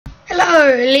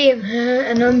Hello, Liam here,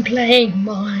 and I'm playing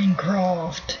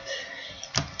Minecraft.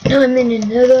 I'm in the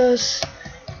Nether.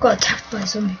 Got attacked by a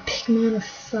zombie pigman. I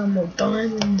found more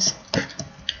diamonds.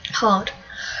 Hard.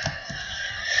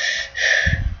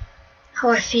 How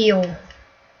I feel.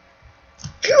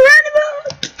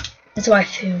 Roundabout! That's how I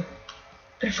feel.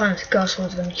 I find this gas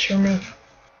was gonna kill me.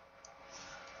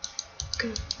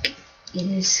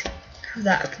 Ease. Have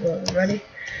that already.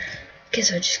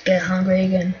 Guess I just get hungry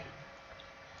again.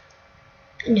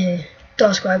 Yeah,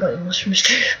 that's why I got the mushrooms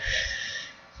too.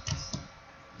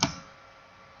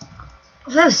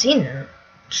 I've never seen that,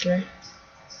 actually.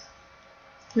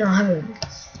 No, I haven't.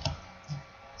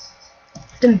 I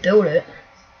didn't build it,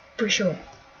 pretty sure.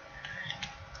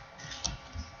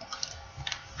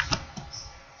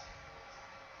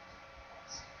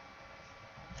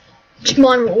 Just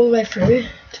mine all the way through.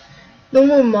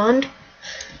 Normal mind.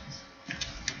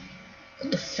 Got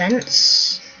the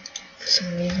fence for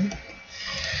some reason.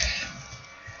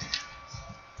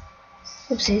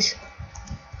 Oopsies.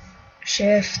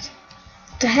 Shift.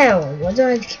 What the hell? Why do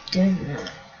I keep doing that?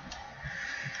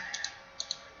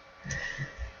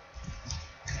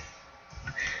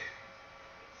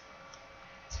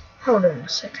 Hold on a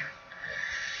second.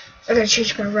 I gotta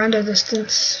change my render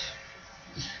distance.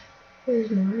 Where's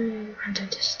my render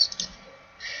distance?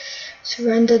 So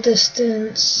render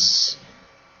distance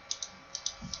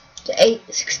to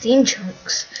 16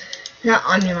 chunks. Now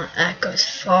I mean like that goes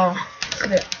far. Look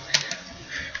at it.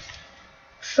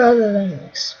 Further than I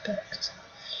expect.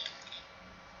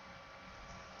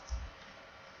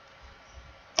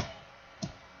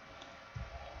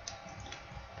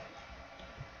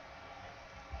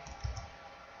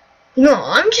 No,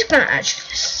 I'm just gonna actually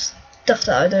just stuff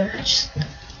that I do. Just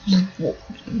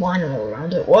mine all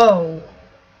around it. Whoa,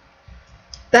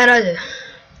 bad idea.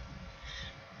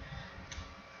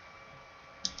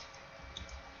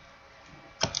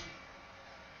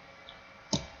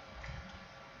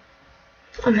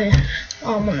 I'm here.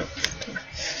 Oh, I'm on it.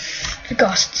 The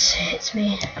ghost hits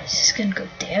me. This is gonna go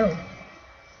down.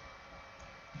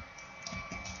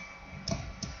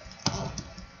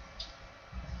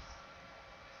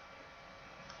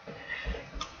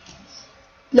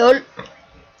 LOL.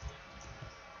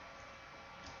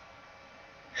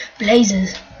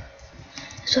 Blazers.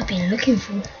 That's what I've been looking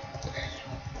for.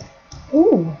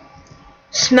 Ooh.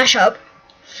 Smash up.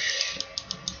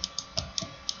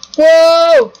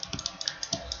 Whoa!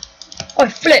 I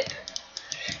flip.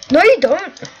 No, you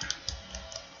don't.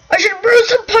 I should brew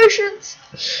some potions.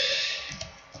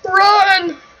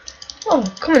 Run!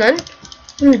 Oh, come on then.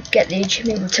 I'm gonna get the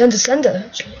achievement. Return to sender.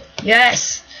 Actually,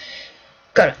 yes.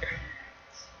 Got it.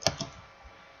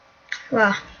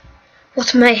 Wow,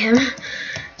 what mayhem!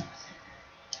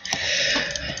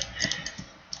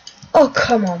 Oh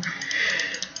come on!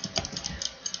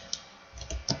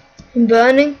 I'm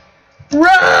burning.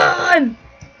 Run!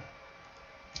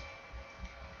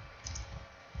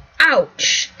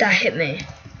 Ouch! That hit me.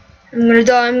 I'm gonna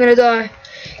die. I'm gonna die.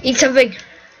 Eat something.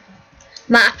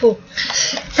 My apple.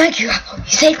 Thank you, apple.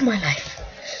 You saved my life.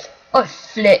 Oh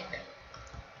flip!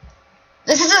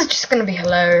 This is just gonna be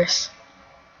hilarious.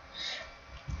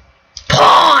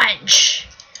 Punch!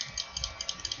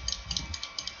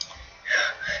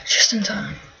 Just in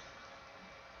time.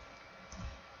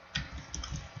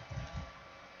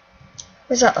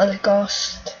 Where's that other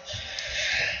ghost?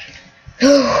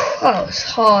 Oh, it's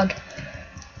hard.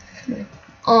 My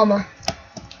armor.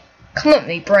 Come at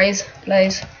me, Blaze.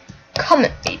 Come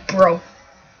at me, bro.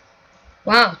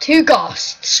 Wow, 2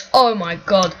 ghosts. Oh my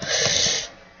god.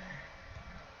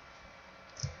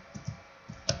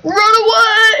 Run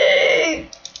away!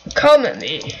 Come at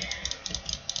me.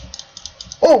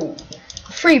 Oh,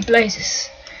 3 blazes.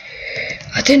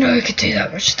 I didn't know I could do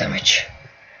that much damage.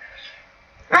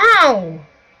 Ow!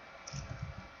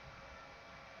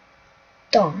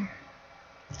 Darn.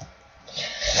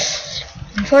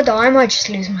 If I die, I might just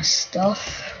lose my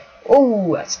stuff.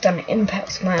 Oh, that's done an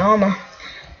impact to my armor.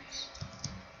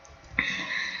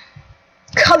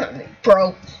 Come at me,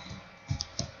 bro.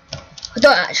 I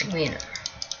don't actually mean it.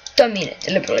 Don't mean it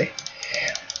deliberately.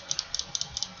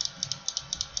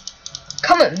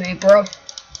 Come at me, bro.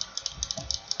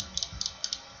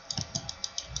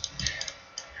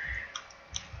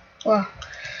 Wow.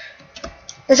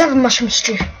 Let's have a mushroom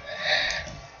stew.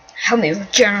 Help me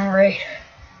regenerate.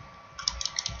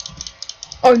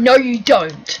 Oh no, you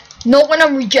don't. Not when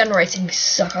I'm regenerating,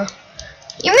 sucker.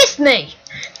 You missed me.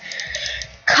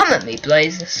 Come at me,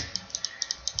 Blazers.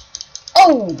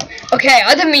 Oh, okay,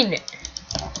 I didn't mean it.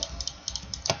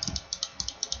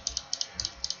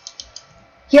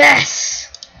 Yes!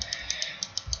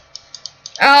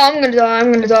 Oh, I'm gonna die,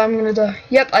 I'm gonna die.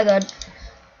 Yep, I died.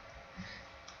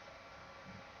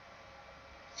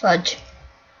 Fudge.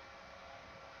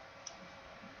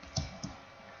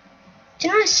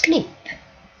 Did I sleep?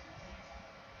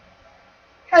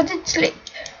 I did sleep.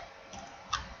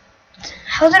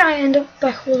 How did I end up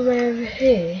back all the way over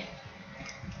here?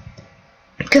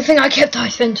 Good thing I kept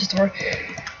Ice Inventory.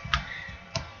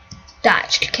 That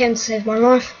actually came to save my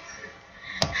life.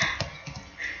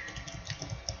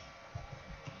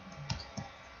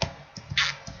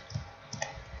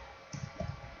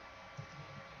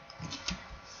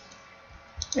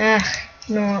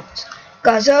 You know what?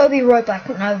 Guys, I'll be right back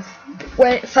when I've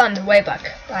found the way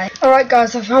back. Bye. Alright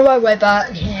guys, I found my way back,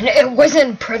 and it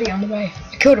wasn't pretty on the way.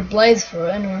 I killed a blaze for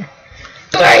it anyway.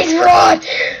 Blaze rod!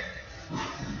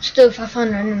 Still, if I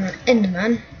find an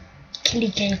Enderman,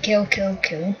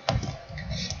 kill.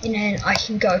 And then I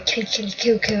can go kill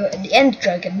at the end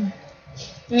dragon.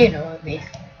 You know what I mean.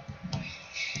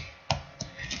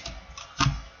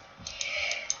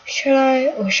 Should I,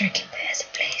 or should I keep it as a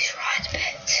blaze rod bit?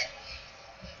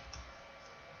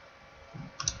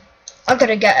 I've got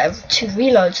to get 2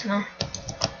 reloads now.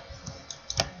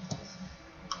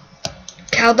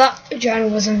 Cow, that journey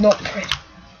wasn't not pretty.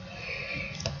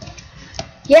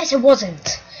 Yes, it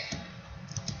wasn't.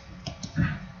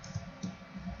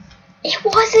 It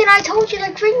wasn't, I told you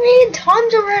like 3 million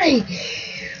times already.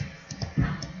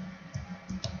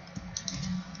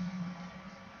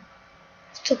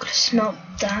 Still gonna smelt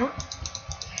that.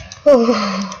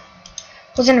 Oh,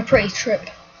 wasn't a pretty trip.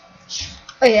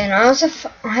 Oh yeah, and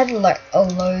I had like a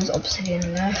loads of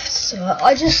obsidian left, so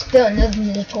I just built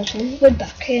another portal. Went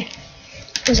back here.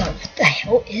 I was like, what the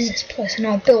hell is this place? And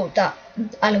I built that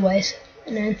alleyways,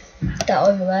 and then that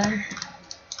over there.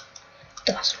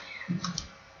 That's weird.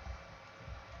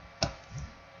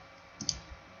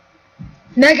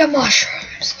 Mega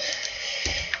mushrooms.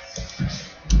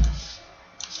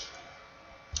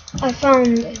 I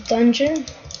found a dungeon.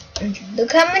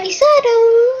 Look how many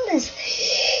shadows.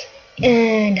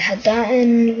 And had that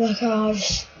in, like I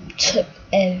just took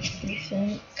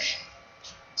everything.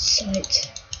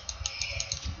 Sight.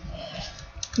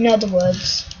 In other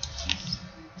words,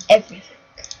 everything.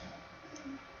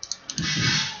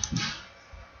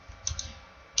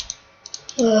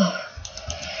 Ugh.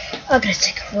 I'm gonna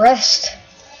take a rest.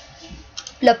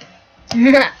 Blup.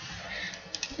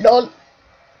 Lol.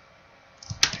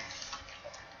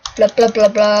 Blup blup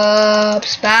blup blup.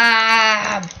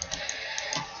 Spam.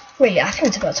 Wait, I think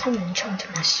it's about time to enchant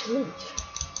my sword.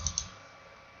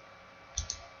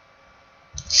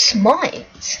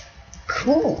 Smite.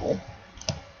 Cool.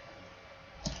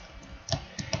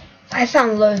 I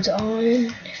found loads of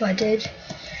iron. If I did,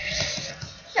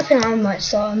 I think I might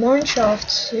start a mine shaft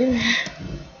soon.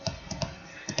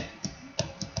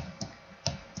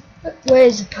 But where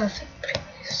is the perfect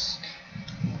place?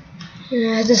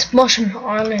 Yeah, this mushroom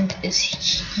island is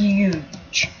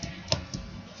huge.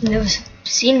 I've never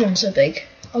seen one so big.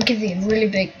 I'll give you a really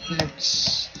big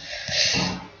hints.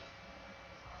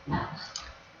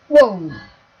 Whoa.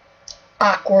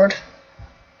 Awkward.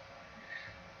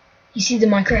 You see the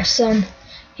Minecraft sun?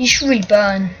 You should really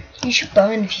burn. You should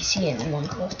burn if you see it in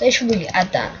Minecraft. They should really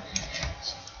add that.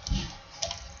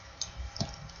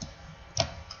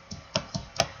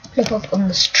 Flip up on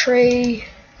this tree.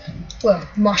 Well,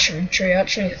 mushroom tree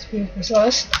actually, to be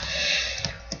precise.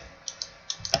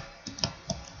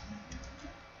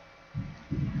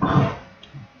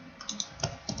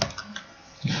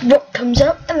 What comes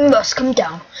up and must come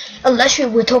down. Unless we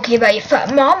were talking about your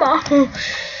fat mama.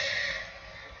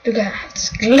 Look at this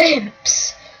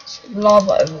glimpse. There's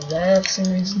lava over there for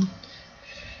some reason.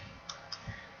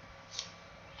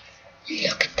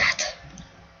 Look at that.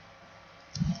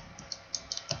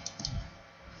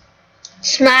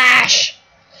 Smash!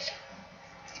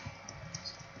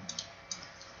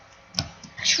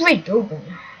 I should rebuild the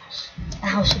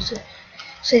house also.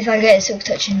 So if I get a silk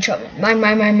touch enchantment, mine.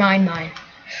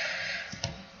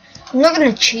 I'm not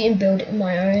gonna cheat and build it in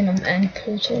my own end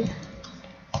portal.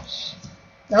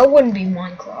 That wouldn't be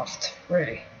Minecraft,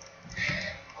 really.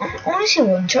 I honestly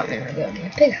what enchantment I got on my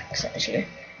pickaxe actually.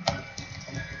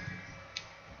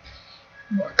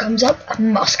 What comes up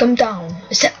must come down.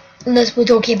 Except unless we're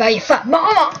talking about your fat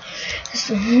mama.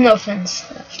 No offense,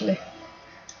 actually.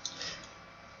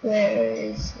 Where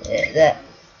is it? There.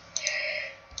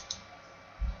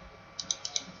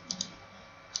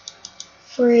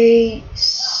 Three,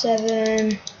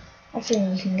 7. I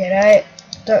think we can get out.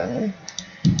 Don't know.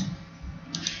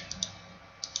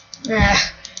 Nah,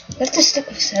 let's just stick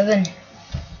with 7.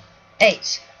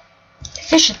 8.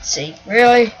 Efficiency,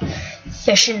 really?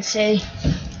 Efficiency.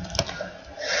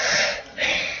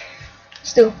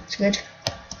 Still, it's good.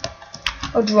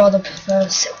 I'd rather prefer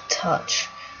silk touch.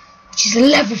 which is a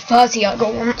level 30 I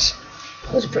got once.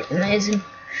 That was pretty amazing.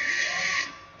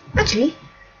 Actually,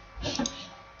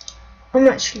 I'm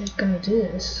actually gonna do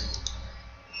this.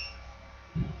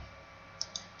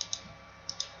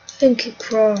 I think it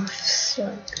crafts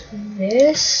like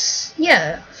this.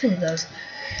 Yeah, I think it does.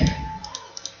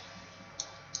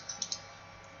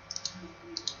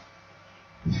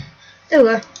 There we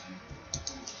go.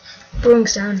 Brewing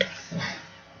stand.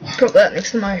 Put that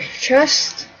next to my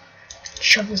chest.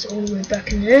 Shove this all the way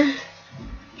back in there.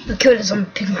 I killed a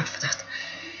zombie pigman for that.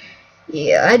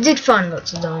 Yeah, I did find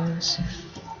lots of diamonds.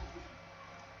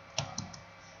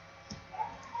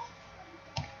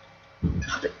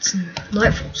 It's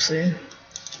nightfall soon,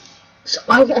 so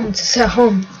I want to set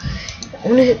home. I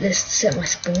want to hit this to set my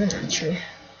spawn actually.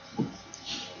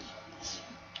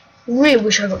 Really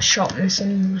wish I got sharpness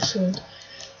in my sword.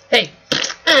 Hey,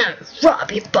 right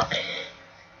up your butt.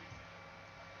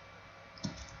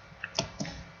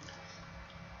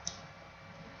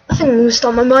 I think I'm gonna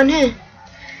start my mine here.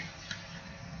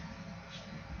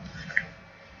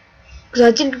 Because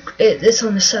I did this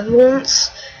on the server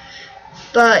once,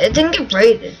 but it didn't get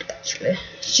rated actually.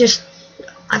 It's just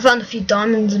I found a few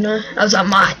diamonds in there. I was like,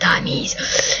 my diamonds.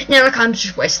 Yeah, like I'm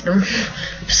just wasting them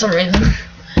for some reason.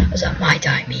 I was like, my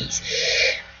diamonds.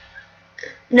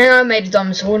 And then I made a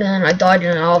diamond sword and then I died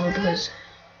in lava because.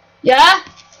 Yeah?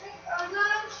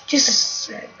 Just a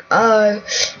sec.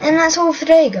 And that's all for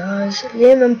today, guys.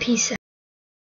 Yeah, man, peace out.